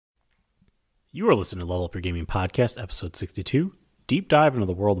You are listening to Level Up Your Gaming Podcast, episode 62, Deep Dive into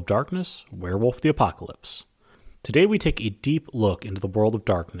the World of Darkness, Werewolf the Apocalypse. Today we take a deep look into the World of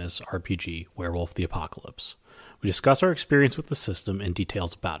Darkness RPG, Werewolf the Apocalypse. We discuss our experience with the system and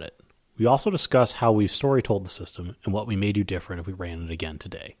details about it. We also discuss how we've story-told the system and what we may do different if we ran it again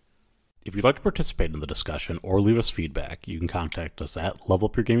today. If you'd like to participate in the discussion or leave us feedback, you can contact us at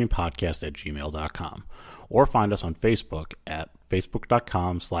levelupyourgamingpodcast@gmail.com or find us on Facebook at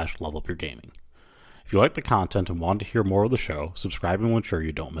facebook.com/levelupyourgaming. If you like the content and want to hear more of the show, subscribe and we'll ensure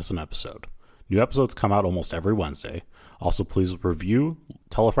you don't miss an episode. New episodes come out almost every Wednesday. Also, please review,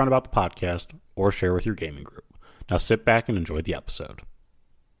 tell a friend about the podcast, or share with your gaming group. Now sit back and enjoy the episode.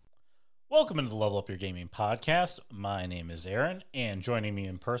 Welcome into the Level Up Your Gaming Podcast. My name is Aaron, and joining me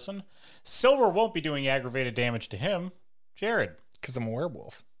in person, Silver won't be doing aggravated damage to him, Jared. Because I'm a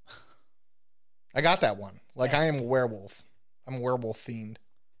werewolf. I got that one. Like, I am a werewolf. I'm a werewolf fiend.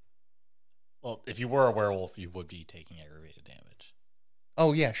 Well, if you were a werewolf, you would be taking aggravated damage.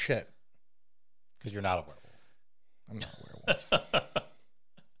 Oh, yeah, shit. Because you're not a werewolf. I'm not a werewolf.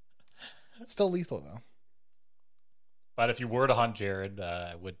 Still lethal, though. But if you were to hunt Jared,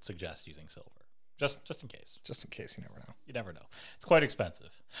 I would suggest using silver. Just in case. Just in case, you never know. You never know. It's quite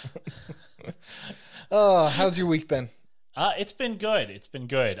expensive. Oh, how's your week been? It's been good.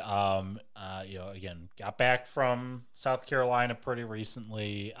 Again, got back from South Carolina pretty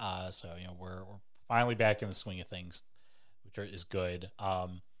recently. So we're finally back in the swing of things, which is good. I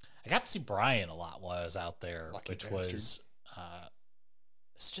got to see Brian a lot while I was out there, Lucky which bastard. was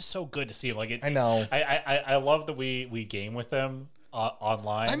it's just so good to see him. Like I know. I love that we game with him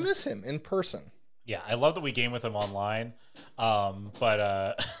online. I miss him in person. Yeah, I love that we game with him online.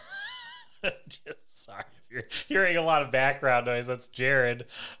 But just sorry if you're hearing a lot of background noise. That's Jared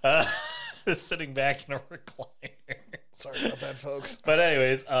sitting back in a recliner. Sorry about that, folks. But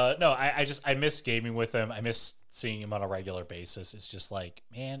anyways, no, I miss gaming with him. I miss seeing him on a regular basis. It's just like,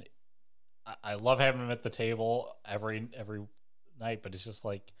 man, I love having him at the table every night, but it's just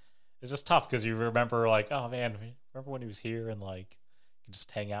tough because you remember, like, oh man, remember when he was here and like you could just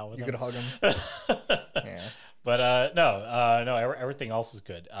hang out with him. You could hug him. Yeah. But no, everything else is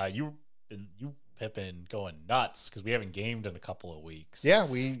good. You have been going nuts because we haven't gamed in a couple of weeks. Yeah,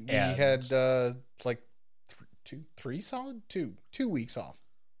 we had like 2 weeks off. 2 weeks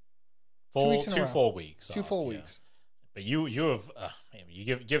in a row. 2 full weeks. 2 full weeks. But you have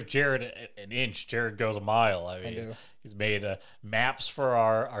you give Jared an inch, Jared goes a mile. I do. He's made maps for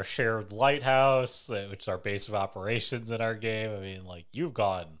our shared lighthouse, which is our base of operations in our game. I mean, like, you've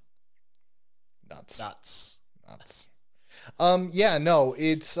gone nuts. Yeah, no,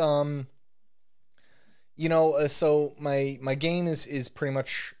 it's so my game is pretty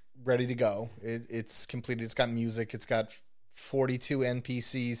much ready to go. It's completed. It's got music. It's got 42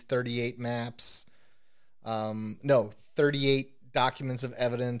 NPCs, 38 maps. 38 documents of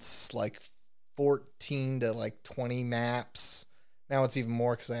evidence, like 14 to like 20 maps. Now it's even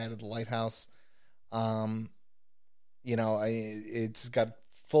more because I added the lighthouse. It's got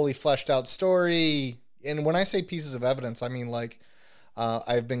fully fleshed out story. And when I say pieces of evidence, I mean, like,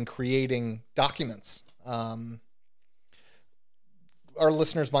 I've been creating documents. Our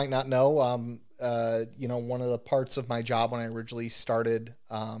listeners might not know, one of the parts of my job when I originally started,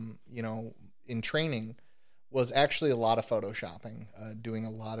 in training was actually a lot of photoshopping, doing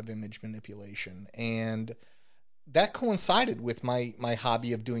a lot of image manipulation. And that coincided with my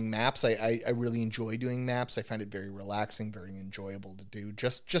hobby of doing maps. I really enjoy doing maps. I find it very relaxing, very enjoyable to do,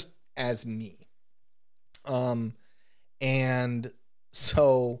 just as me. And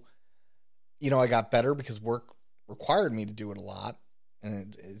so, I got better because work required me to do it a lot.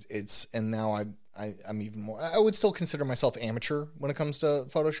 And and now I'm even more, I would still consider myself amateur when it comes to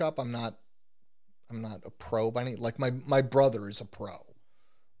Photoshop. I'm not a pro by any, like my brother is a pro.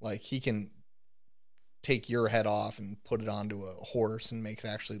 Like, he can take your head off and put it onto a horse and make it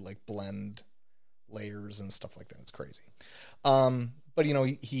actually like blend layers and stuff like that. It's crazy. But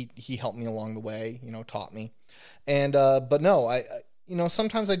he helped me along the way, taught me. And but no, I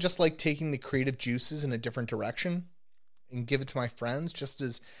sometimes I just like taking the creative juices in a different direction and give it to my friends, just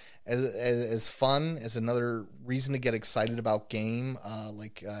as fun, as another reason to get excited about game.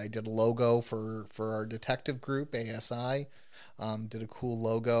 I did a logo for our detective group, ASI. Did a cool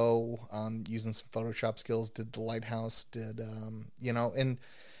logo using some Photoshop skills. Did the lighthouse. And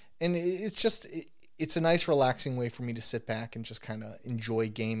it's a nice, relaxing way for me to sit back and just kind of enjoy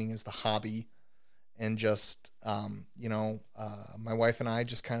gaming as the hobby. And just my wife and I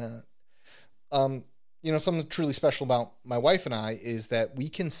just kind of something truly special about my wife and I is that we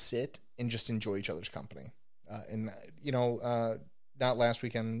can sit and just enjoy each other's company. not last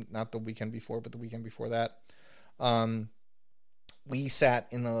weekend, not the weekend before, but the weekend before that. We sat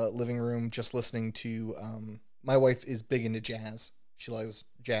in the living room just listening to. My wife is big into jazz. She loves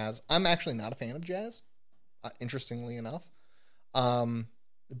jazz. I'm actually not a fan of jazz, interestingly enough.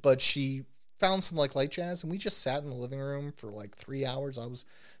 But she found some like light jazz, and we just sat in the living room for like 3 hours. I was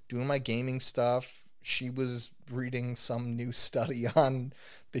doing my gaming stuff. She was reading some new study on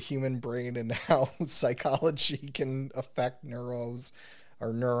the human brain and how psychology can affect neurons,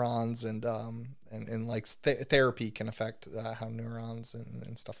 and like therapy can affect how neurons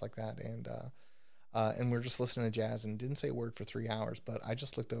and stuff like that. And we were just listening to jazz and didn't say a word for 3 hours. But I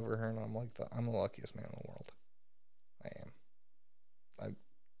just looked over her and I'm like, I'm the luckiest man in the world. I am.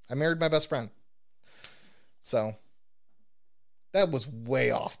 I married my best friend. So that was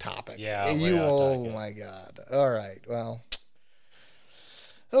way off topic. Yeah. Oh my God. All right. Well.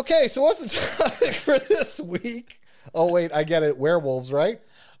 Okay. So what's the topic for this week? Oh wait, I get it. Werewolves, right?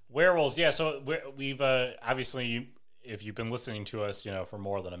 Werewolves. Yeah. So we've obviously, if you've been listening to us, for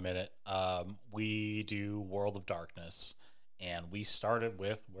more than a minute, we do World of Darkness, and we started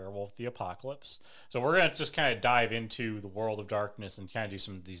with Werewolf the Apocalypse. So we're gonna just kind of dive into the World of Darkness and kind of do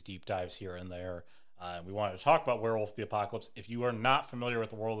some of these deep dives here and there. We wanted to talk about Werewolf the Apocalypse. If you are not familiar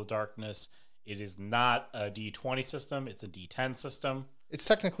with the World of Darkness, it is not a D20 system. It's a D10 system. It's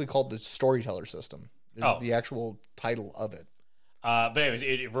technically called the Storyteller system. Is the actual title of it. But anyways,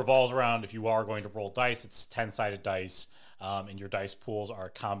 it revolves around, if you are going to roll dice, it's 10-sided dice, and your dice pools are a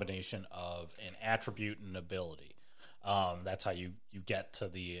combination of an attribute and an ability. That's how you get to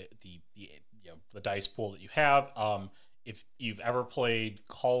the dice pool that you have. If you've ever played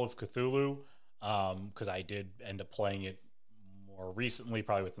Call of Cthulhu, because I did end up playing it more recently,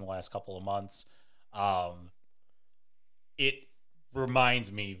 probably within the last couple of months, it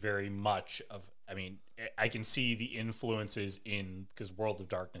reminds me very much of, I can see the influences because World of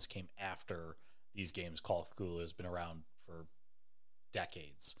Darkness came after these games. Call of Cthulhu has been around for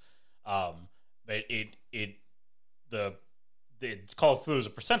decades. But the Call of Cthulhu is a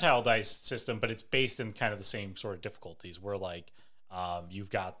percentile dice system, but it's based in kind of the same sort of difficulties, where like you've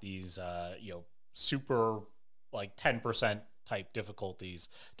got these super like 10% type difficulties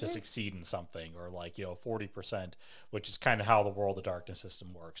to succeed in something, or like 40%, which is kind of how the World of Darkness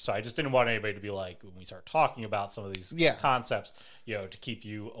system works. So I just didn't want anybody to be like, when we start talking about some of these concepts, to keep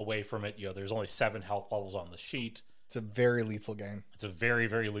you away from it. There's only 7 health levels on the sheet. It's a very lethal game. It's a very,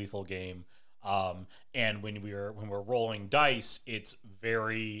 very lethal game. And when we're rolling dice, it's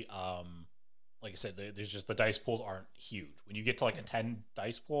very like I said, there's just, the dice pools aren't huge. When you get to like a 10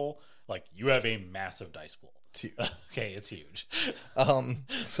 dice pool, like you have a massive dice pool. It's huge. Okay, it's huge.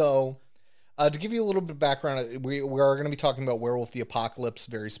 So to give you a little bit of background, we are going to be talking about Werewolf the Apocalypse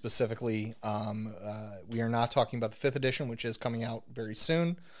very specifically. We are not talking about the 5th edition, which is coming out very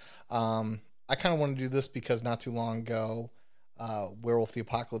soon. I kind of want to do this because not too long ago, Werewolf the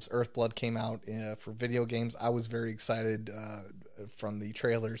Apocalypse Earthblood came out for video games. I was very excited from the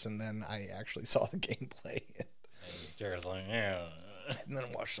trailers, and then I actually saw the gameplay. Jared's like, yeah. And then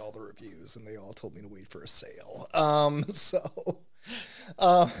watched all the reviews, and they all told me to wait for a sale.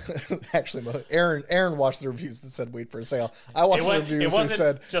 Actually, Aaron watched the reviews that said wait for a sale. I watched the reviews that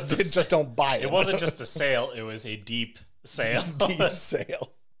said just don't buy it. It wasn't just a sale; it was a deep sale. Deep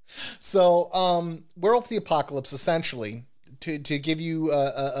sale. So, Werewolf the Apocalypse, essentially, to give you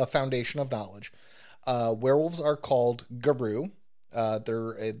a foundation of knowledge, werewolves are called Garou.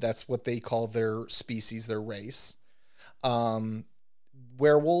 That's what they call their species, their race.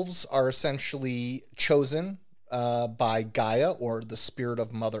 Werewolves are essentially chosen by Gaia, or the spirit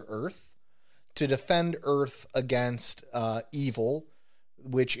of Mother Earth, to defend Earth against evil,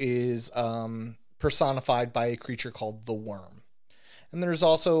 which is personified by a creature called the Worm. And there's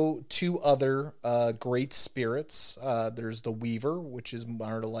also 2 other great spirits. There's the Weaver, which is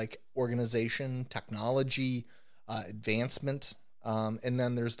more like organization, technology, advancement. And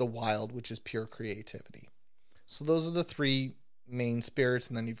then there's the Wild, which is pure creativity. So those are the 3 main spirits.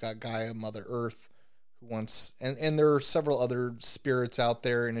 And then you've got Gaia, Mother Earth, who wants, and there are several other spirits out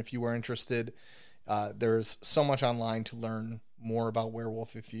there. And if you are interested, there's so much online to learn more about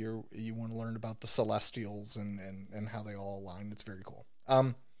werewolf if you want to learn about the Celestials and how they all align. It's very cool.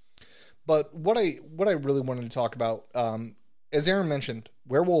 But what I really wanted to talk about, as Aaron mentioned,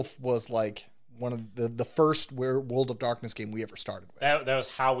 Werewolf was like one of the first World of Darkness game we ever started with. That was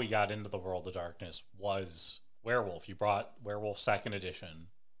how we got into the World of Darkness, was Werewolf. You brought Werewolf 2nd edition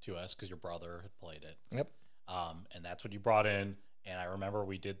to us because your brother had played it. Yep. And that's what you brought in. And I remember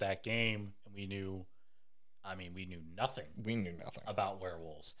we did that game, and we knew nothing. We knew nothing about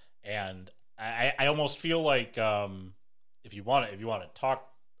werewolves. And I almost feel like if you want to talk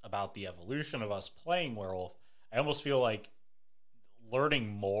about the evolution of us playing Werewolf, I almost feel like learning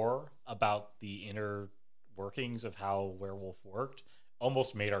more about the inner workings of how Werewolf worked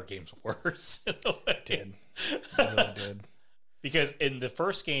almost made our games worse. It did. It really did. Because in the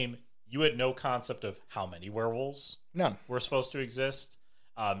first game, you had no concept of how many werewolves were supposed to exist.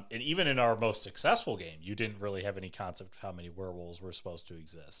 And even in our most successful game, you didn't really have any concept of how many werewolves were supposed to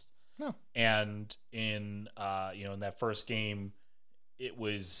exist. No. And in in that first game, it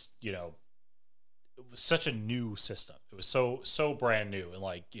was such a new system. It was so brand new and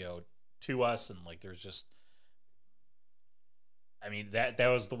to us, and there's just, I mean, that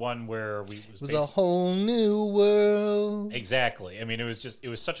was the one where it was a whole new world. Exactly. I mean, it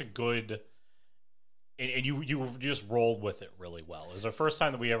was such a good, and you just rolled with it really well. It was the first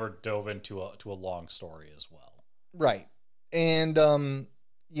time that we ever dove into a long story as well. Right. And and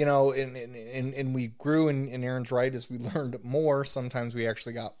we grew, and Aaron's right, as we learned more, sometimes we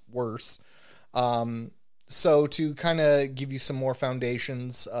actually got worse. So to kind of give you some more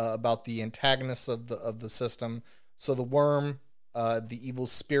foundations about the antagonists of the system. So the worm, the evil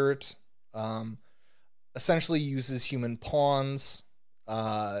spirit, essentially uses human pawns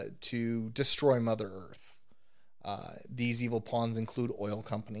to destroy Mother Earth. These evil pawns include oil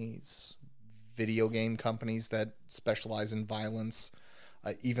companies, video game companies that specialize in violence,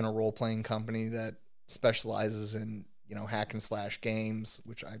 even a role-playing company that specializes in hack and slash games,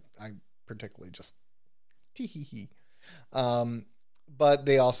 which I particularly just tee-hee-hee. But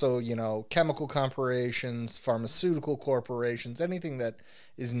they also, chemical corporations, pharmaceutical corporations, anything that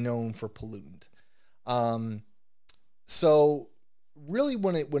is known for pollutant. So really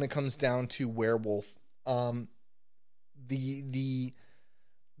when it comes down to Werewolf, the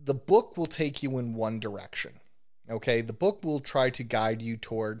book will take you in one direction. Okay, the book will try to guide you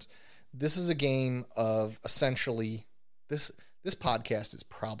towards, this is a game of essentially, this podcast is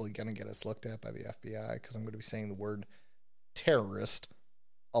probably going to get us looked at by the FBI because I'm going to be saying the word terrorist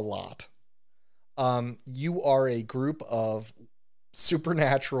a lot. You are a group of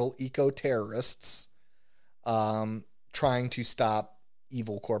supernatural eco-terrorists trying to stop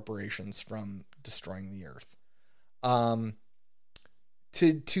evil corporations from destroying the earth.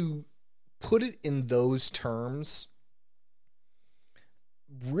 To put it in those terms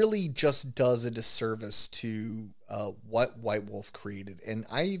really just does a disservice to what White Wolf created. And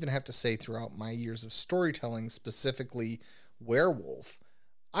I even have to say, throughout my years of storytelling, specifically Werewolf,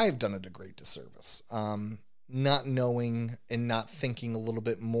 I've done it a great disservice. Not knowing and not thinking a little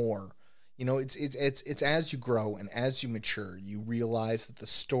bit more. It's as you grow and as you mature, you realize that the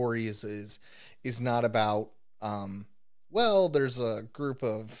story is not about there's a group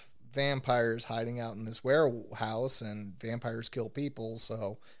of vampires hiding out in this werewolf house, and vampires kill people,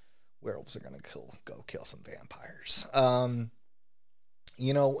 so werewolves are gonna go kill some vampires. And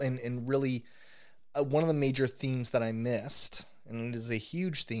really, one of the major themes that I missed, and it is a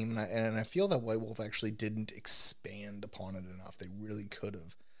huge theme, and I feel that White Wolf actually didn't expand upon it enough. They really could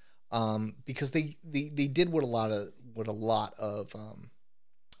have, because they did what a lot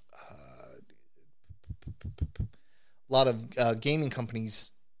of gaming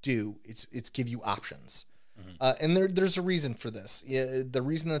companies do. It's give you options. Mm-hmm. And there's a reason for this. The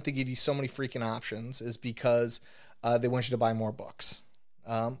reason that they give you so many freaking options is because they want you to buy more books.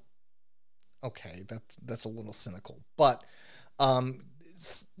 Okay, that's a little cynical, but some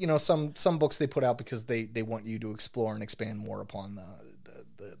books they put out because they want you to explore and expand more upon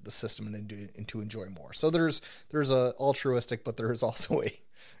the system and to enjoy more. So there's a altruistic, but there is also a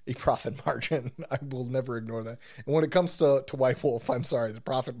profit margin. I will never ignore that. And when it comes to White Wolf, I'm sorry, the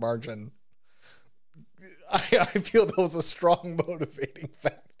profit margin, I feel that was a strong motivating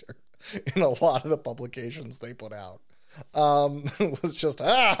factor in a lot of the publications they put out. It was just,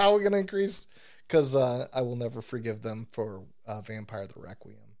 how are we going to increase? Because I will never forgive them for Vampire the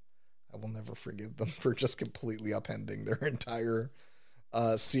Requiem. I will never forgive them for just completely upending their entire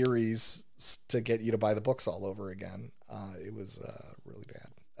series to get you to buy the books all over again. It was really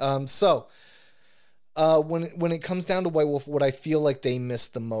bad. So when it comes down to White Wolf, what I feel like they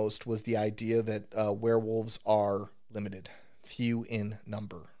missed the most was the idea that werewolves are limited, few in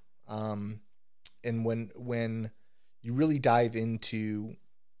number. And when you really dive into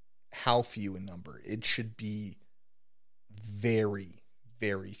how few in number, it should be very,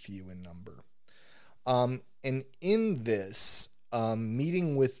 very few in number. And in this,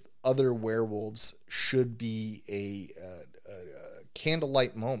 meeting with other werewolves should be a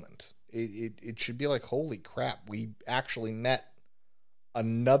candlelight moment. It should be like, holy crap, we actually met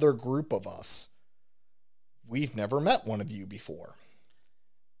another group of us. We've never met one of you before.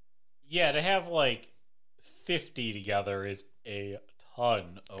 Yeah, to have 50 together is a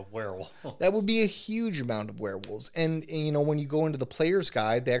ton of werewolves. That would be a huge amount of werewolves. And, you know, when you go into the player's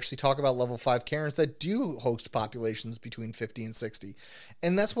guide, they actually talk about level 5 Karens that do host populations between 50 and 60.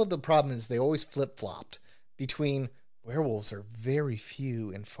 And that's what the problem is. They always flip-flopped between werewolves are very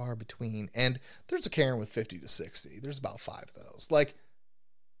few and far between. And there's a Karen with 50 to 60. There's about 5 of those. Like,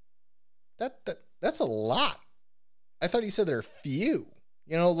 that's a lot. I thought you said there are few.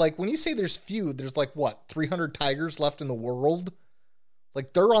 You know, like when you say there's few, there's like what, 300 tigers left in the world?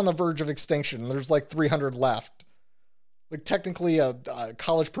 Like they're on the verge of extinction. There's like 300 left. Like technically a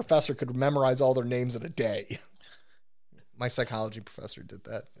college professor could memorize all their names in a day. My psychology professor did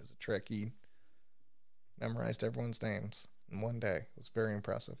that as a trick. He memorized everyone's names in one day. It was very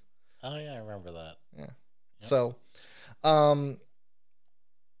impressive. Oh yeah, I remember that. Yeah. Yep. So,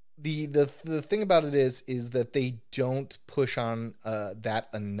 the thing about it is that they don't push on that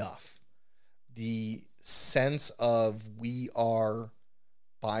enough. The sense of we are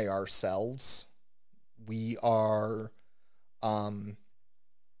by ourselves, we are,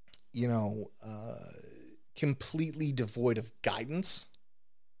 completely devoid of guidance,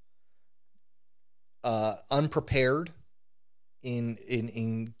 unprepared in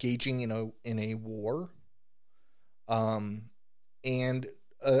engaging in a war, and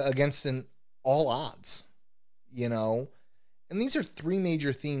against all odds, you know. And these are 3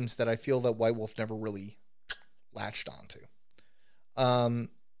 major themes that I feel that White Wolf never really latched onto.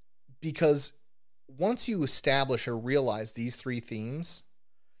 Because once you establish or realize these 3 themes,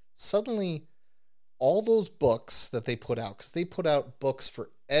 suddenly all those books that they put out, because they put out books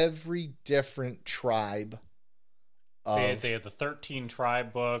for every different tribe. They had the 13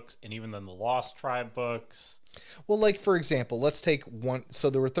 tribe books, and even then the Lost tribe books. Well, like, for example, let's take one. So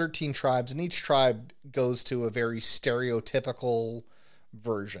there were 13 tribes, and each tribe goes to a very stereotypical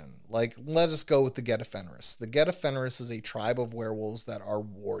version. Like, let us go with the Geta Fenris. The Geta Fenris is a tribe of werewolves that are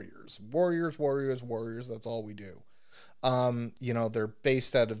warriors. Warriors, warriors, warriors. That's all we do. They're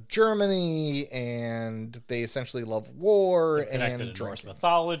based out of Germany, and they essentially love war and to drinking. Norse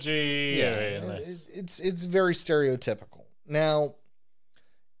mythology. Yeah, it's very stereotypical. Now,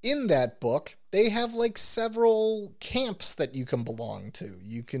 in that book, they have like several camps that you can belong to.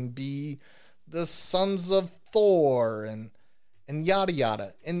 You can be the sons of Thor and yada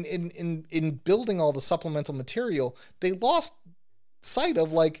yada. And in building all the supplemental material, they lost sight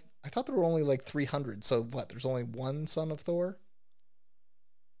of like, I thought there were only like 300. So what? There's only one son of Thor?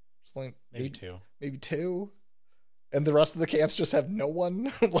 There's only maybe two. Maybe 2. And the rest of the camps just have no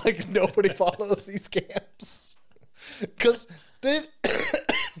one. Like nobody follows these camps. Because they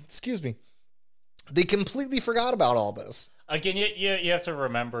excuse me. They completely forgot about all this. Again, you have to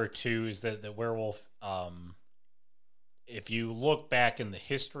remember too is that the werewolf, if you look back in the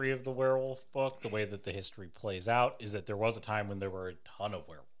history of the werewolf book, the way that the history plays out is that there was a time when there were a ton of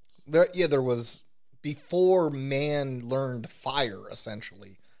werewolves. There was, before man learned fire,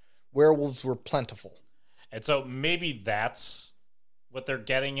 essentially, werewolves were plentiful. And so maybe that's what they're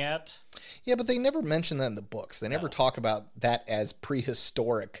getting at. Yeah, but they never mention that in the books. They never talk about that as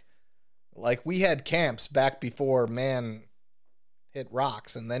prehistoric. Like, we had camps back before man hit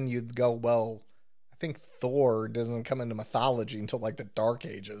rocks, and then you'd go, well, I think Thor doesn't come into mythology until, like, the Dark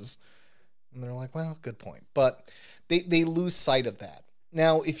Ages. And they're like, well, good point. But they lose sight of that.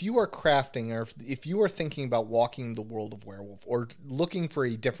 Now, if you are crafting, or if you are thinking about walking the world of Werewolf, or looking for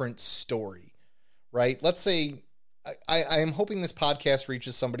a different story, right? Let's say, I am hoping this podcast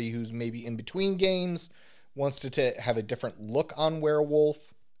reaches somebody who's maybe in between games, wants to have a different look on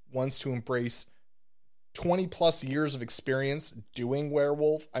Werewolf, wants to embrace 20 plus years of experience doing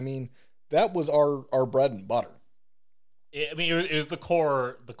Werewolf. I mean, that was our bread and butter. It was the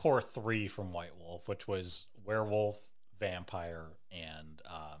core 3 from White Wolf, which was Werewolf, Vampire, and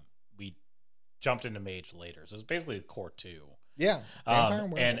we jumped into Mage later. So it's basically the core 2. Yeah.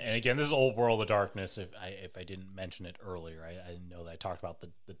 And again, this is Old World of Darkness. If I didn't mention it earlier, I know that I talked about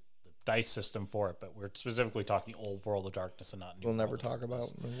the dice system for it, but we're specifically talking Old World of Darkness and not New We'll World never of talk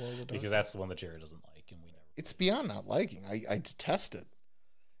Darkness, about New World of Darkness. because that's the one that Jerry doesn't like, and we never. It's beyond not liking. I detest it.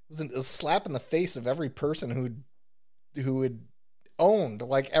 It was a slap in the face of every person who had owned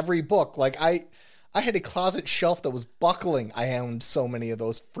like every book. Like I had a closet shelf that was buckling. I owned so many of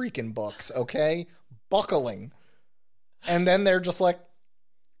those freaking books. Okay, buckling, and then they're just like,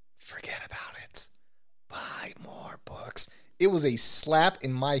 forget about it. Buy more books. It was a slap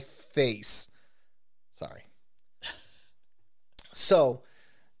in my face. Sorry. So,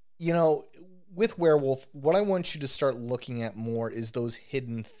 with Werewolf, what I want you to start looking at more is those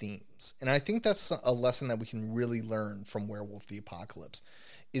hidden themes. And I think that's a lesson that we can really learn from Werewolf the Apocalypse,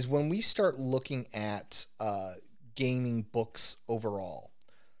 is when we start looking at gaming books overall,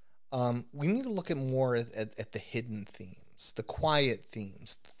 we need to look at more at the hidden themes, the quiet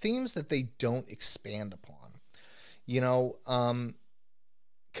themes, the themes that they don't expand upon.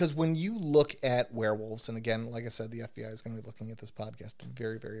 Because when you look at werewolves, and again, like I said, the FBI is going to be looking at this podcast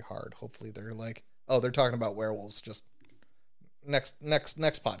very, very hard. Hopefully they're like, oh, they're talking about werewolves. Just next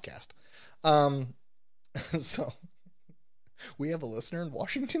podcast. So we have a listener in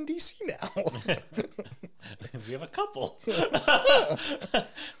Washington, D.C. now. We have a couple.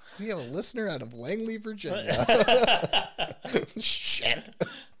 We have a listener out of Langley, Virginia. Shit.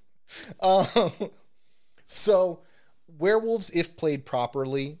 So werewolves, if played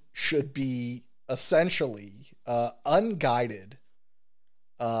properly, should be essentially unguided,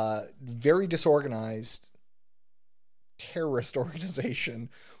 very disorganized terrorist organization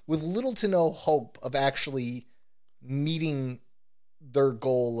with little to no hope of actually meeting their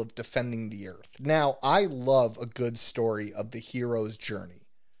goal of defending the earth. Now, I love a good story of the hero's journey.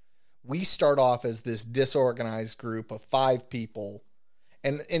 We start off as this disorganized group of 5 people,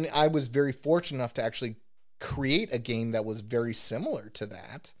 and I was very fortunate enough to actually create a game that was very similar to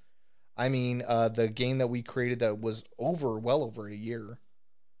that. I mean, the game that we created that was well over a year.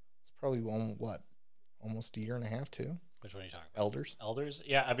 It's probably almost a year and a half too. Which one are you talking about? Elders. Elders?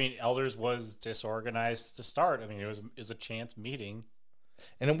 Yeah, I mean, Elders was disorganized to start. I mean, it was a chance meeting.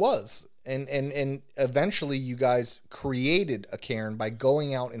 And it was. And eventually you guys created a cairn by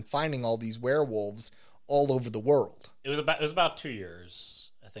going out and finding all these werewolves all over the world. It was about 2 years,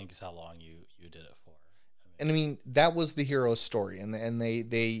 I think, is how long you did it for. I mean, that was the hero's story, and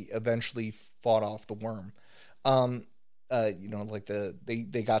they eventually fought off the worm. Like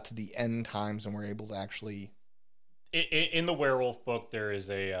they got to the end times and were able to actually. In the werewolf book, there is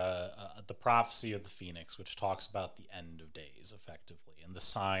the prophecy of the phoenix, which talks about the end of days, effectively, and the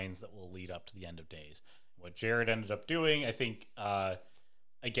signs that will lead up to the end of days. What Jared ended up doing, I think,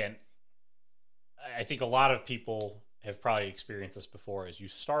 again, I think a lot of people have probably experienced this before, is you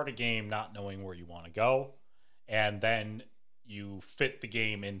start a game not knowing where you want to go, and then you fit the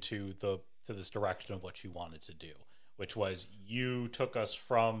game into this direction of what you wanted to do, which was you took us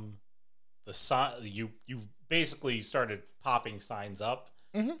from the sign. You basically started popping signs up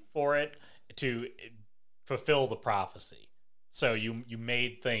for it to fulfill the prophecy. So you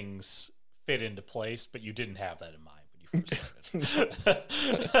made things fit into place, but you didn't have that in mind when you first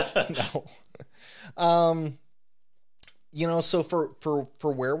started. No. So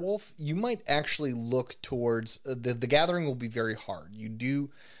for Werewolf, you might actually look towards the Gathering will be very hard.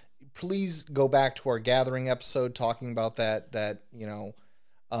 Please go back to our Gathering episode talking about that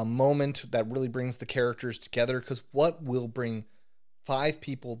moment that really brings the characters together, because what will bring 5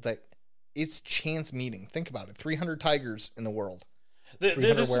 people that it's chance meeting. Think about it. 300 tigers in the world. This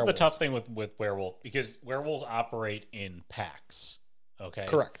werewolves. Is the tough thing with werewolf, because werewolves operate in packs. Okay.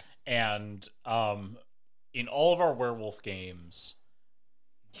 Correct. And in all of our werewolf games,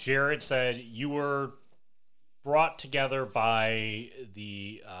 Jared said you were brought together by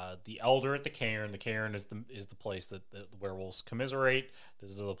the elder at the cairn. The cairn is the place that the werewolves commiserate.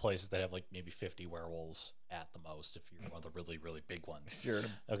 These are the places that have like maybe 50 werewolves at the most, if you're one of the really, really big ones. Sure.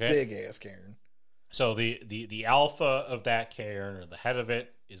 Okay. Big ass cairn. So the alpha of that cairn, or the head of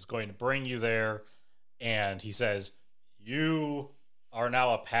it, is going to bring you there, and he says, you are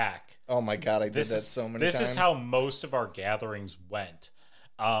now a pack. Oh my god, I did that so many times. This is how most of our gatherings went.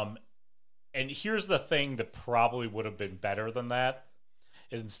 And here's the thing that probably would have been better than that,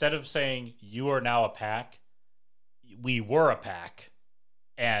 is instead of saying you are now a pack, we were a pack,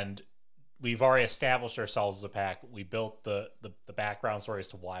 and we've already established ourselves as a pack. We built the background story as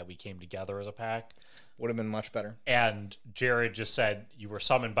to why we came together as a pack. Would have been much better. And Jared just said you were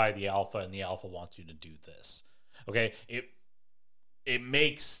summoned by the alpha, and the alpha wants you to do this. Okay, it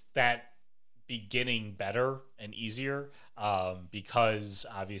makes that beginning better and easier, because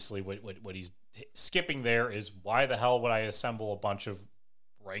obviously what he's skipping there is, why the hell would I assemble a bunch of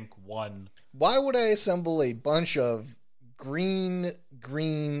rank 1? Why would I assemble a bunch of green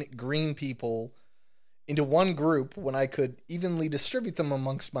people into one group when I could evenly distribute them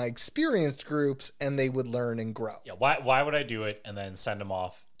amongst my experienced groups and they would learn and grow? Yeah, why would I do it and then send them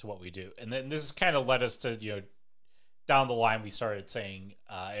off to what we do? And then this has kind of led us to, down the line we started saying,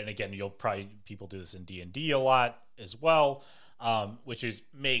 and again, people do this in D&D a lot as well, which is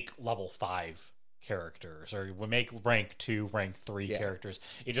make level 5 characters, or we make rank 2, rank 3 characters.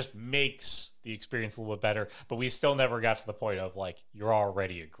 It just makes the experience a little bit better, but we still never got to the point of like, you're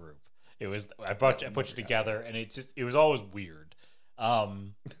already a group. It was, I put you together, and it was always weird.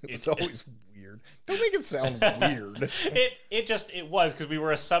 It's always weird. Don't make it sound weird. It was because we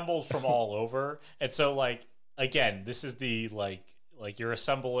were assembled from all over, and so like again, this is the like you're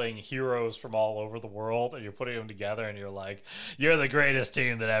assembling heroes from all over the world, and you're putting them together, and you're like, you're the greatest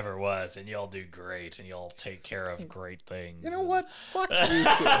team that ever was, and you'll do great, and you'll take care of great things. You know what? Fuck you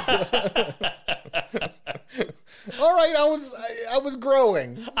too. All right, I was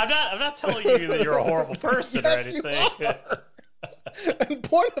growing. I'm not telling you that you're a horrible person yes, or anything. You are. And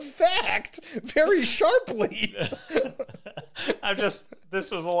point of fact, very sharply.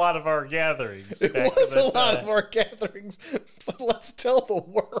 This was a lot of our gatherings. It was a lot of our gatherings, but let's tell the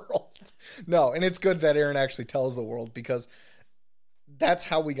world. No, and it's good that Aaron actually tells the world, because that's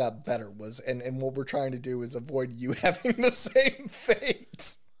how we got better and what we're trying to do is avoid you having the same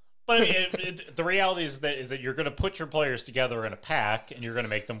fate. But I mean, the reality is that you're going to put your players together in a pack, and you're going to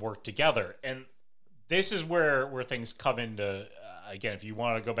make them work together. And this is where things come into, again, if you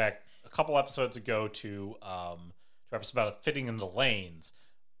want to go back a couple episodes ago to episode about fitting into lanes,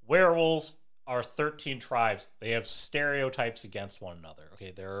 werewolves are 13 tribes. They have stereotypes against one another.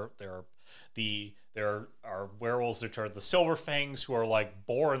 Okay, there are werewolves which are the Silver Fangs, who are like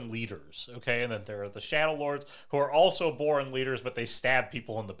born leaders. Okay, and then there are the Shadow Lords, who are also born leaders, but they stab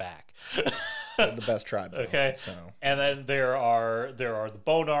people in the back. They're the best tribe, though, okay, so. And then there are the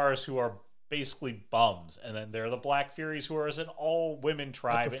Bonars, who are basically bums, and then there are the Black Furies, who are an all-women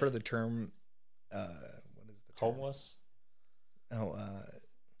tribe. I prefer the term. What is the term? Homeless? Oh,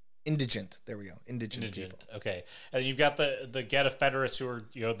 indigent. There we go. Indigent people. Okay, and you've got the Geta Federists, who are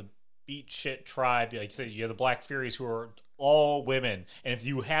the beat shit tribe. Like you said, you have the Black Furies, who are all women, and if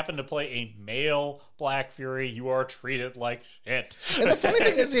you happen to play a male Black Fury, you are treated like shit. And the funny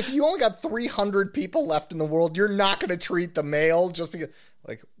thing is, if you only got 300 people left in the world, you're not going to treat the male just because,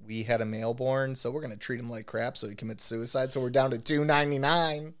 like, we had a male born, so we're going to treat him like crap, so he commits suicide, so we're down to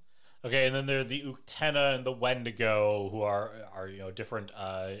 299. Okay, and then there are the Uktena and the Wendigo, who are different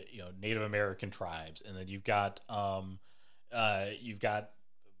Native American tribes, and then you've got the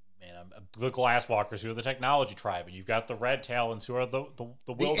Glasswalkers, who are the technology tribe, and you've got the Red Talons, who are the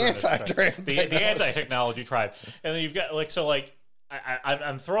wilderness tribe, the anti-technology tribe, and then you've got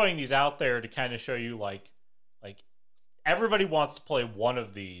I'm throwing these out there to kind of show you like everybody wants to play one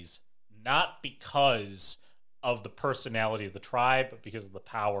of these, not because of the personality of the tribe, but because of the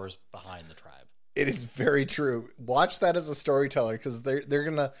powers behind the tribe. It is very true. Watch that as a storyteller, because they're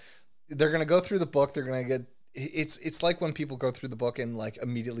gonna go through the book. They're gonna get. It's like when people go through the book and like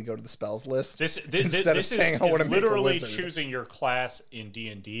immediately go to the spells list. This is literally choosing your class in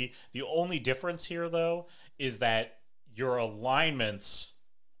D&D. The only difference here, though, is that your alignments,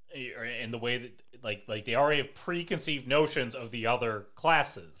 in the way that like they already have preconceived notions of the other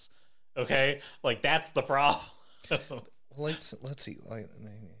classes. Okay, like that's the problem. Let's see. Like,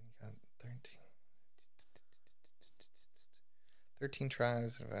 13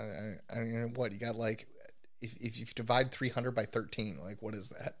 tribes. I mean, what you got? Like, if you divide 300 by 13, like, what is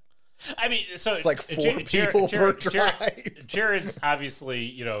that? I mean, so it's like 4 people per tribe. Jared's obviously,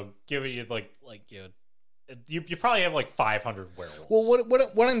 giving you you probably have like 500 werewolves. Well,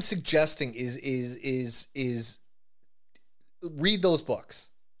 what I'm suggesting is read those books,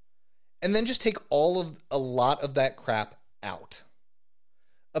 and then just take a lot of that crap out.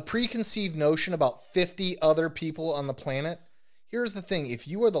 A preconceived notion about 50 other people on the planet. Here's the thing: if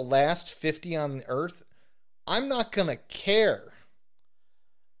you are the last 50 on the Earth, I'm not gonna care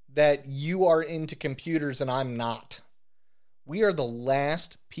that you are into computers and I'm not. We are the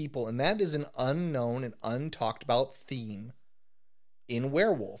last people, and that is an unknown and untalked about theme in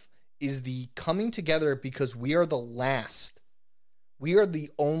Werewolf, is the coming together because we are the last. We are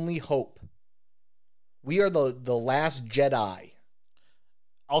the only hope. We are the last Jedi.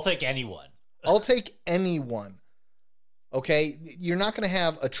 I'll take anyone. I'll take anyone. Okay? You're not going to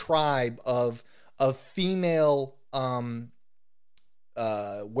have a tribe of female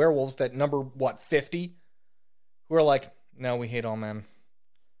werewolves that number, 50? Who are like, no, we hate all men.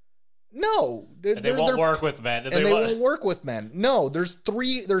 No. They won't work with men. And they won't work with men. No, there's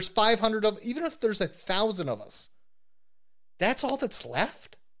 500 of, even if there's 1,000 of us, that's all that's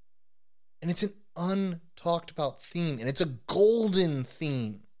left. And it's an untalked about theme, and it's a golden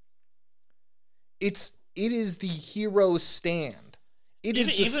theme. It is the hero's stand. It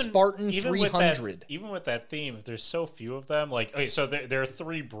is the Spartan 300. Even with that theme, if there's so few of them, like, okay, so there are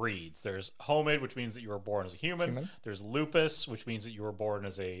 3 breeds. There's Homid, which means that you were born as a human. There's Lupus, which means that you were born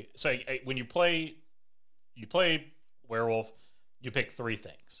as a... So when you play Werewolf, you pick 3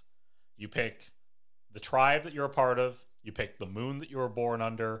 things. You pick the tribe that you're a part of, you pick the moon that you were born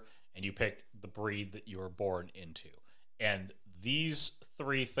under, and you pick the breed that you were born into. And these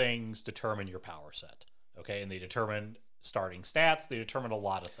three things determine your power set. Okay, and they determine starting stats. They determine a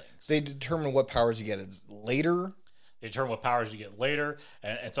lot of things. They determine what powers you get later. They determine what powers you get later.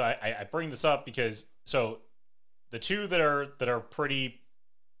 And so I bring this up because the two that are pretty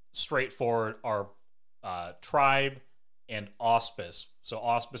straightforward are Tribe and Auspice. So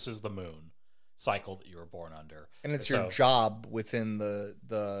Auspice is the moon cycle that you were born under. And it's your job within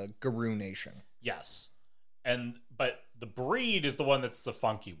the Garou Nation. Yes. But the breed is the one that's the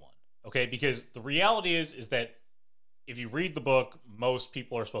funky one. Okay, because the reality is that if you read the book, most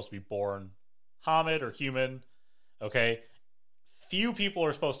people are supposed to be born Hamid or human. Okay, few people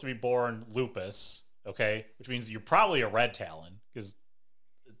are supposed to be born lupus. Okay, which means you're probably a red talon because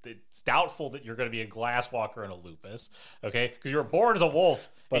it's doubtful that you're going to be a glasswalker and a lupus. Okay, because you were born as a wolf,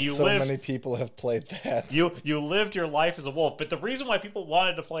 but and many people have played that. You lived your life as a wolf, but the reason why people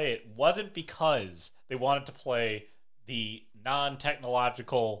wanted to play it wasn't because they wanted to play the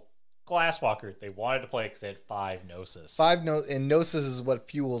non-technological glasswalker. They wanted to play it because they had 5 gnosis. And gnosis is what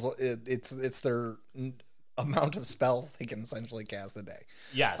fuels it. It's their amount of spells they can essentially cast a day.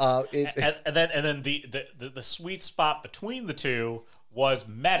 Yes, and then the sweet spot between the two was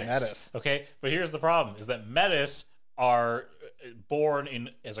Metis. Okay, but here's the problem: is that Metis are born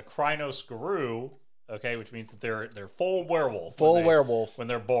as a Krynos Garou. Okay, which means that they're full werewolf. When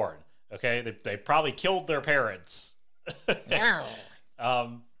they're born. Okay, they probably killed their parents.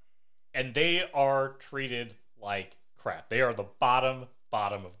 And they are treated like crap. They are the bottom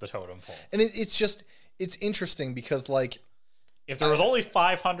of the totem pole. And it's interesting because, like, if there was only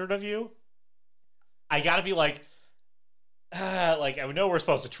 500 of you, I gotta be like, like, I know we're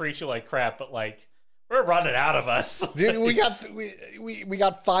supposed to treat you like crap, but like, we're running out of us. Dude, we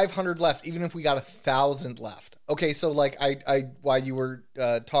got 500 left, even if we got 1,000 left. Okay, so like, I while you were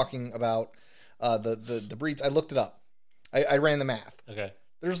talking about the breeds, I looked it up. I ran the math. Okay,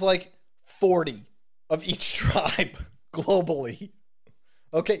 there's like 40 of each tribe globally.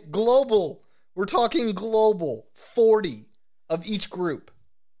 Okay, global. We're talking global. 40 of each group.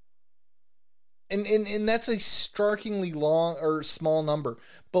 And that's a strikingly long or small number.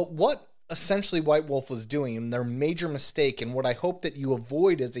 But what essentially White Wolf was doing, and their major mistake, and what I hope that you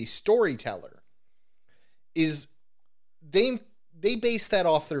avoid as a storyteller, is they base that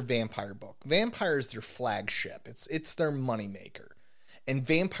off their vampire book. Vampire is their flagship. It's their moneymaker. And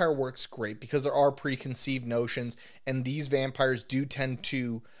vampire works great because there are preconceived notions, and these vampires do tend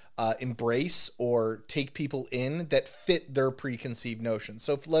to embrace or take people in that fit their preconceived notions.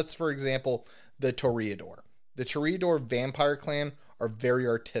 So for example, the Toreador. The Toreador vampire clan are very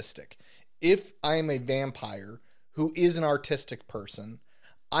artistic. If I am a vampire who is an artistic person,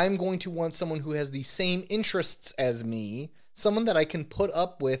 I'm going to want someone who has the same interests as me, someone that I can put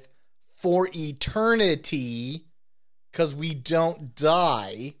up with for eternity, because we don't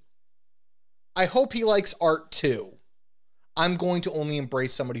die. I hope he likes art too. I'm going to only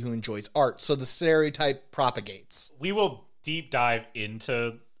embrace somebody who enjoys art, so the stereotype propagates. We will deep dive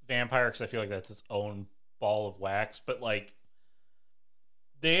into vampire because I feel like that's its own ball of wax, but like,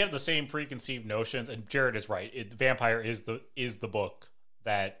 they have the same preconceived notions, and Jared is right. Vampire is the book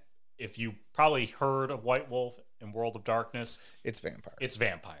that, if you probably heard of White Wolf and World of Darkness, it's vampire. It's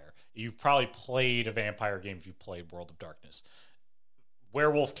vampire. You've probably played a vampire game if you've played World of Darkness.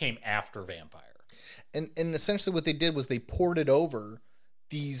 Werewolf came after vampire. And essentially what they did was they ported over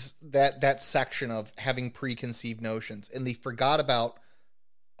that section of having preconceived notions, and they forgot about,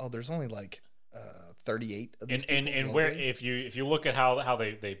 there's only like 38 of these and where if you look at how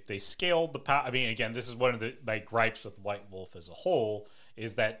they scaled the power. I mean, again, this is one of my gripes with White Wolf as a whole,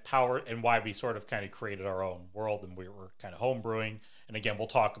 is that power, and why we sort of kind of created our own world, and we were kind of homebrewing. And again, we'll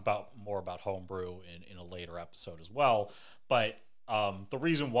talk more about homebrew in a later episode as well. But the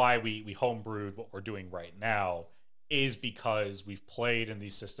reason why we homebrewed what we're doing right now is because we've played in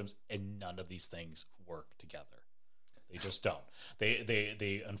these systems and none of these things work together. They just don't.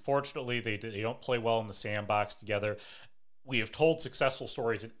 They unfortunately they don't play well in the sandbox together. We have told successful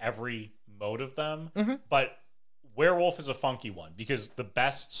stories in every mode of them, but Werewolf is a funky one because the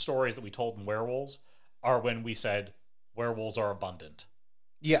best stories that we told in Werewolves are when we said werewolves are abundant.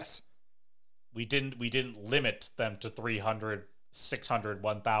 Yes. We didn't limit them to 300, 600,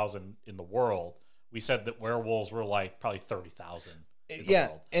 1,000 in the world. We said that werewolves were like probably 30,000. Yeah,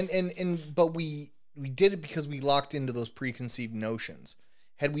 but we did it because we locked into those preconceived notions.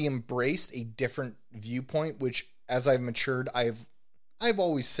 Had we embraced a different viewpoint, which as I've matured, I've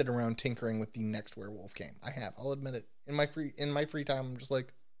always sit around tinkering with the next werewolf game. I have. I'll admit it. In my free time, I'm just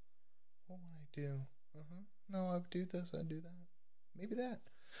like, what would I do? No, I would do this. I'd do that. Maybe that.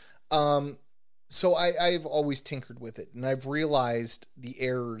 So I've always tinkered with it, and I've realized the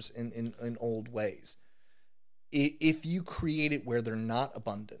errors in old ways. If you create it where they're not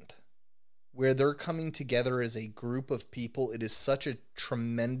abundant, where they're coming together as a group of people, it is such a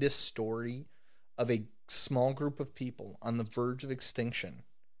tremendous story of a small group of people on the verge of extinction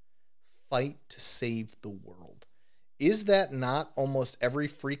fight to save the world. Is that not almost every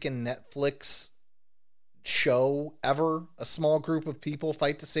freaking Netflix show ever? A small group of people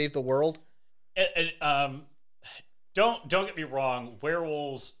fight to save the world? Don't get me wrong.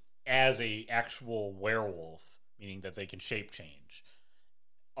 Werewolves as a actual werewolf, meaning that they can shape change,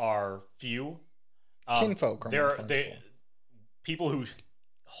 are few. Kinfolk are people who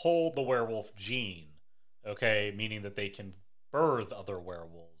hold the werewolf gene, okay, meaning that they can birth other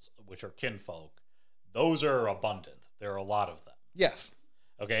werewolves, which are kinfolk. Those are abundant. There are a lot of them. Yes.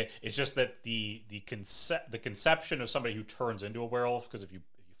 Okay, it's just that the conception of somebody who turns into a werewolf, because if you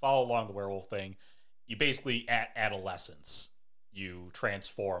follow along the werewolf thing, you basically at adolescence you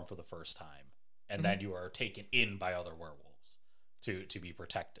transform for the first time, and then you are taken in by other werewolves to be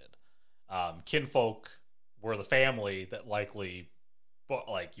protected. Kinfolk were the family that likely,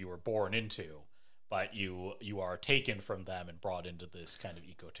 like, you were born into, but you are taken from them and brought into this kind of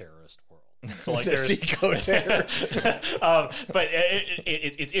eco-terrorist world. So like there's eco-terror. But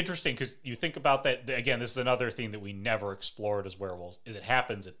it's interesting because you think about that again. This is another thing that we never explored as werewolves. Is it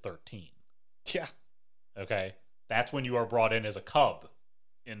happens at 13? Yeah. Okay, that's when you are brought in as a cub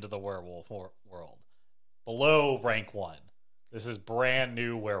into the werewolf world. Below rank 1, this is brand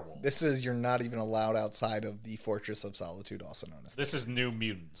new werewolf. This is you're not even allowed outside of the Fortress of Solitude, also known as. This is New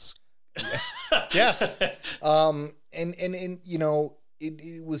Mutants. Yes. And you know,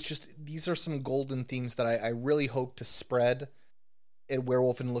 it was just, these are some golden themes that I really hope to spread at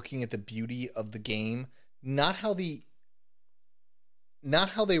Werewolf, and looking at the beauty of the game, not how they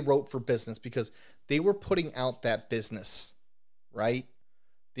wrote for business, because they were putting out that business, right?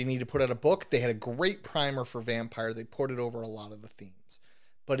 They needed to put out a book. They had a great primer for Vampire. They ported over a lot of the themes,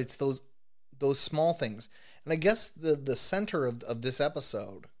 but it's those small things. And I guess the center of this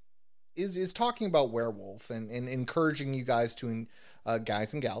episode is talking about Werewolf and encouraging you guys to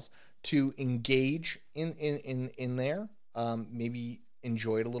guys and gals to engage in there. Maybe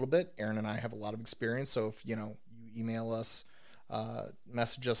enjoy it a little bit. Aaron and I have a lot of experience, so if you email us,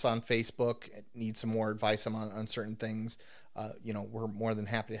 message us on Facebook, need some more advice on certain things, we're more than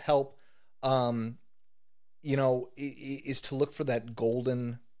happy to help. Is to look for that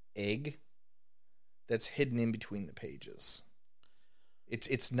golden egg that's hidden in between the pages.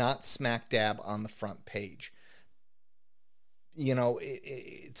 It's not smack dab on the front page.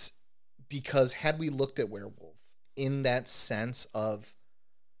 It's because had we looked at Werewolf in that sense of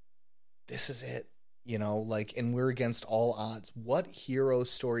this is it, and we're against all odds, what hero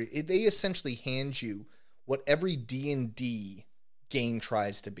story? They essentially hand you what every D&D game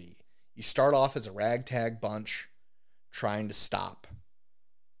tries to be. You start off as a ragtag bunch trying to stop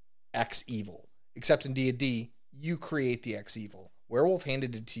X evil. Except in D&D, you create the X evil. Werewolf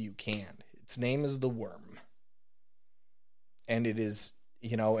handed it to you canned. Its name is the Worm. And it is,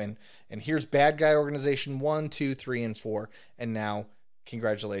 and here's bad guy organization 1, 2, 3, and 4. And now,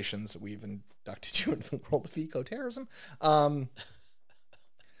 congratulations, we've inducted you into the world of eco-terrorism. And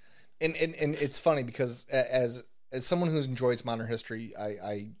it's funny because as someone who enjoys modern history,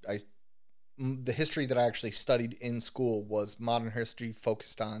 the history that I actually studied in school was modern history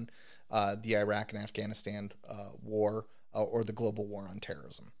focused on the Iraq and Afghanistan war, or the global war on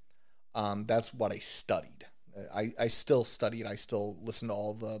terrorism. That's what I studied. I still study it. I still listen to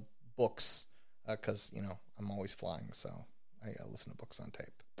all the books because, I'm always flying, so I listen to books on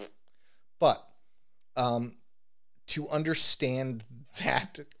tape. But to understand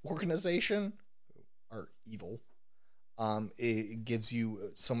that organization are evil, it gives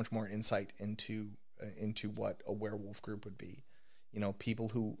you so much more insight into what a werewolf group would be. People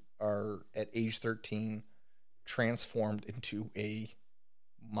who are at age 13 transformed into a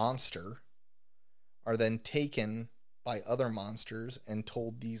monster are then taken by other monsters and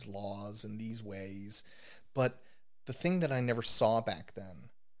told these laws and these ways. But the thing that I never saw back then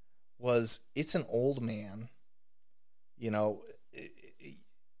was it's an old man,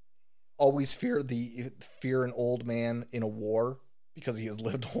 always fear an old man in a war because he has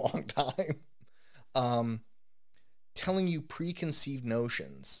lived a long time. Telling you preconceived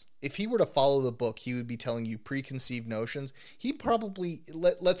notions. If he were to follow the book, he would be telling you preconceived notions. He probably,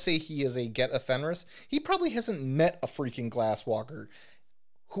 let's say he is a Get a Fenris, he probably hasn't met a freaking Glasswalker.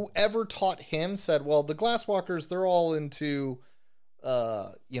 Whoever taught him said, well, the Glasswalkers, they're all into,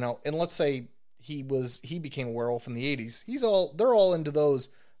 and let's say he became a werewolf in the 80s. They're all into those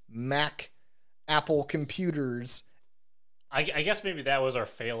Mac Apple computers. I guess maybe that was our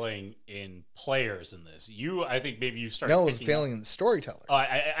failing in players in this. I think maybe you started. No, it was failing in the storyteller.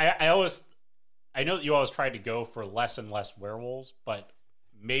 I know that you always tried to go for less and less werewolves, but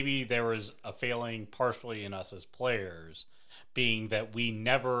maybe there was a failing partially in us as players, being that we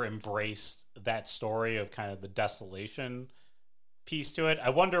never embraced that story of kind of the desolation piece to it. I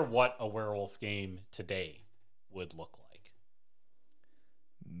wonder what a werewolf game today would look like.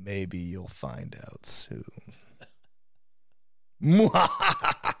 Maybe you'll find out soon. No,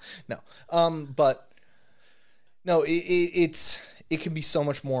 but no, it can be so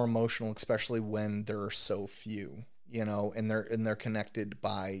much more emotional, especially when there are so few, and they're connected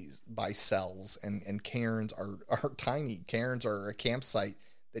by cells, and cairns are tiny. Cairns are a campsite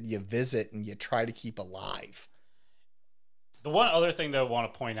that you visit and you try to keep alive. The one other thing that I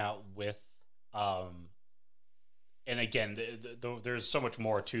want to point out with, and again, there's so much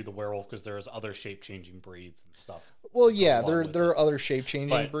more to the werewolf because there's other shape-changing breeds and stuff. Well, yeah, there are other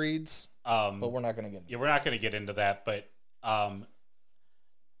shape-changing breeds, but we're not going to get into we're not going to get into that. But and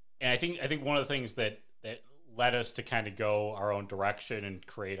I think one of the things that led us to kind of go our own direction and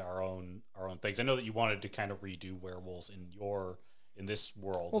create our own things. I know that you wanted to kind of redo werewolves in this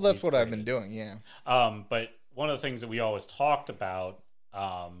world. Well, that's what I've been doing, yeah. But one of the things that we always talked about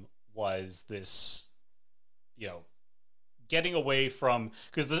was this, getting away from,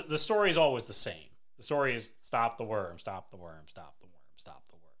 because the story is always the same. The story is stop the worm, stop the worm, stop the worm, stop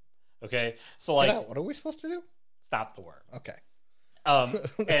the worm. Okay, so like, what are we supposed to do? Stop the worm. Okay.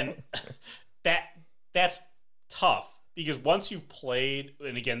 And that's tough because once you've played,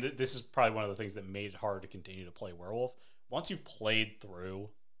 and again, this is probably one of the things that made it hard to continue to play Werewolf. Once you've played through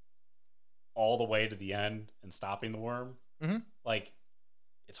all the way to the end and stopping the worm, like,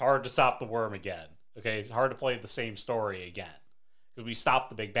 it's hard to stop the worm again. Okay, it's hard to play the same story again because we stopped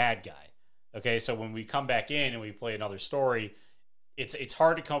the big bad guy. Okay, so when we come back in and we play another story, it's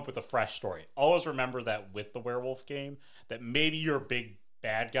hard to come up with a fresh story. Always remember that with the werewolf game, that maybe your big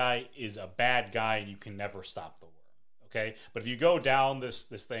bad guy is a bad guy and you can never stop the worm. Okay, but if you go down this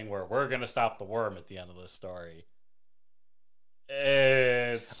thing where we're gonna stop the worm at the end of this story,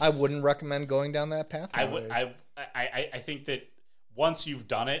 I wouldn't recommend going down that path. I think that once you've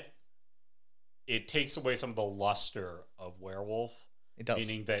done it, it takes away some of the luster of Werewolf. It does.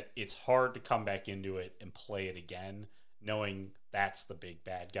 Meaning that it's hard to come back into it and play it again, knowing that's the big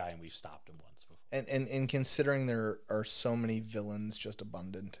bad guy and we've stopped him once before. And considering there are so many villains just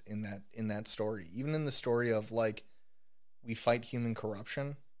abundant in that story, even in the story of, like, we fight human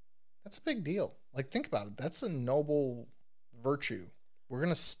corruption, that's a big deal. Like, think about it. That's a noble virtue. We're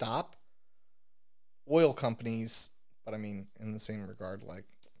going to stop oil companies, but I mean, in the same regard, like,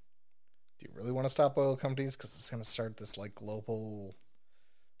 do you really want to stop oil companies? Because it's going to start this, like, global...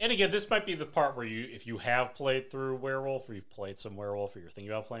 And again, this might be the part where if you have played through Werewolf, or you've played some Werewolf, or you're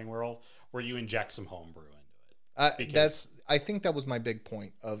thinking about playing Werewolf, where you inject some homebrew into it. I think that was my big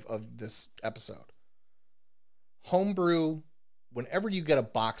point of this episode. Homebrew, whenever you get a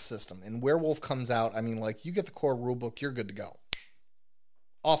box system, and Werewolf comes out, I mean, like, you get the core rulebook, you're good to go.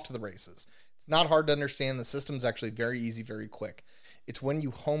 Off to the races. It's not hard to understand. The system's actually very easy, very quick. It's when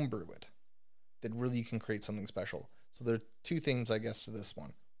you homebrew it that really you can create something special. So there are two things, I guess, to this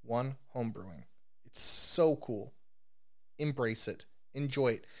one. One, homebrewing. It's so cool. Embrace it. Enjoy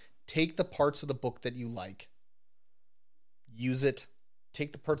it. Take the parts of the book that you like. Use it.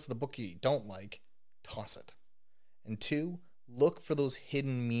 Take the parts of the book you don't like. Toss it. And two, look for those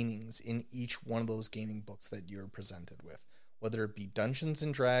hidden meanings in each one of those gaming books that you're presented with. Whether it be Dungeons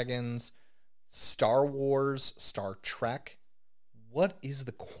and Dragons, Star Wars, Star Trek. What is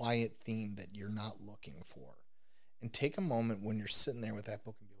the quiet theme that you're not looking for? And take a moment when you're sitting there with that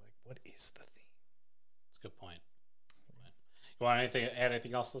book and be like, what is the theme? That's a good point. You want to add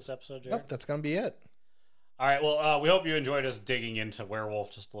anything else to this episode, Jared? Nope, that's going to be it. All right, well, we hope you enjoyed us digging into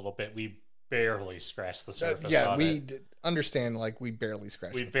Werewolf just a little bit. We barely scratched the surface on it. Understand, like, we barely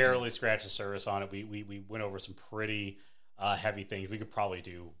scratched We barely scratched the surface on it. We went over some pretty heavy things. We could probably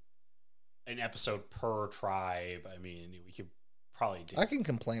do an episode per tribe. I mean, we could probably I can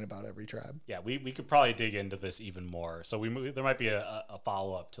complain about every tribe. Yeah, we could probably dig into this even more. So there might be a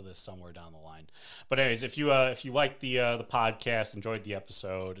follow up to this somewhere down the line. But anyways, if you liked the podcast, enjoyed the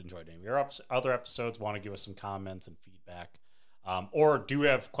episode, enjoyed any of your other episodes, want to give us some comments and feedback, or do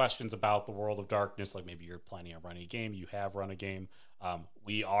have questions about the World of Darkness, like maybe you're planning on running a game, you have run a game,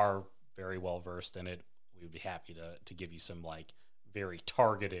 we are very well versed in it. We would be happy to give you some, like, very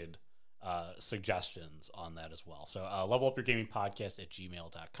targeted suggestions on that as well. So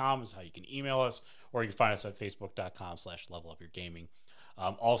levelupyourgamingpodcast@gmail.com is how you can email us, or you can find us at facebook.com/levelupyourgaming.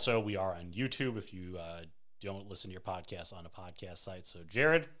 Also, we are on YouTube if you don't listen to your podcast on a podcast site. So,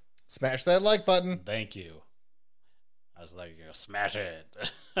 Jared, smash that like button. Thank you. I was like, smash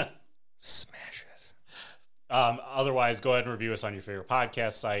it. Smash it. Otherwise, go ahead and review us on your favorite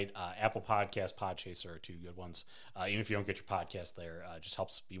podcast site. Apple Podcasts, Podchaser are two good ones. Even if you don't get your podcast there, just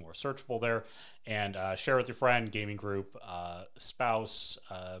helps be more searchable there. And share with your friend, gaming group, spouse,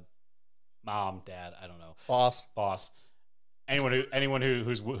 mom, dad, I don't know, boss. Anyone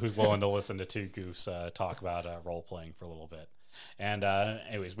who's willing to listen to two goofs talk about role playing for a little bit. And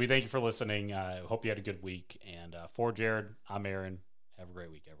anyways, we thank you for listening. Hope you had a good week. And for Jared, I'm Aaron. Have a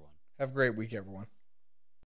great week, everyone. Have a great week, everyone.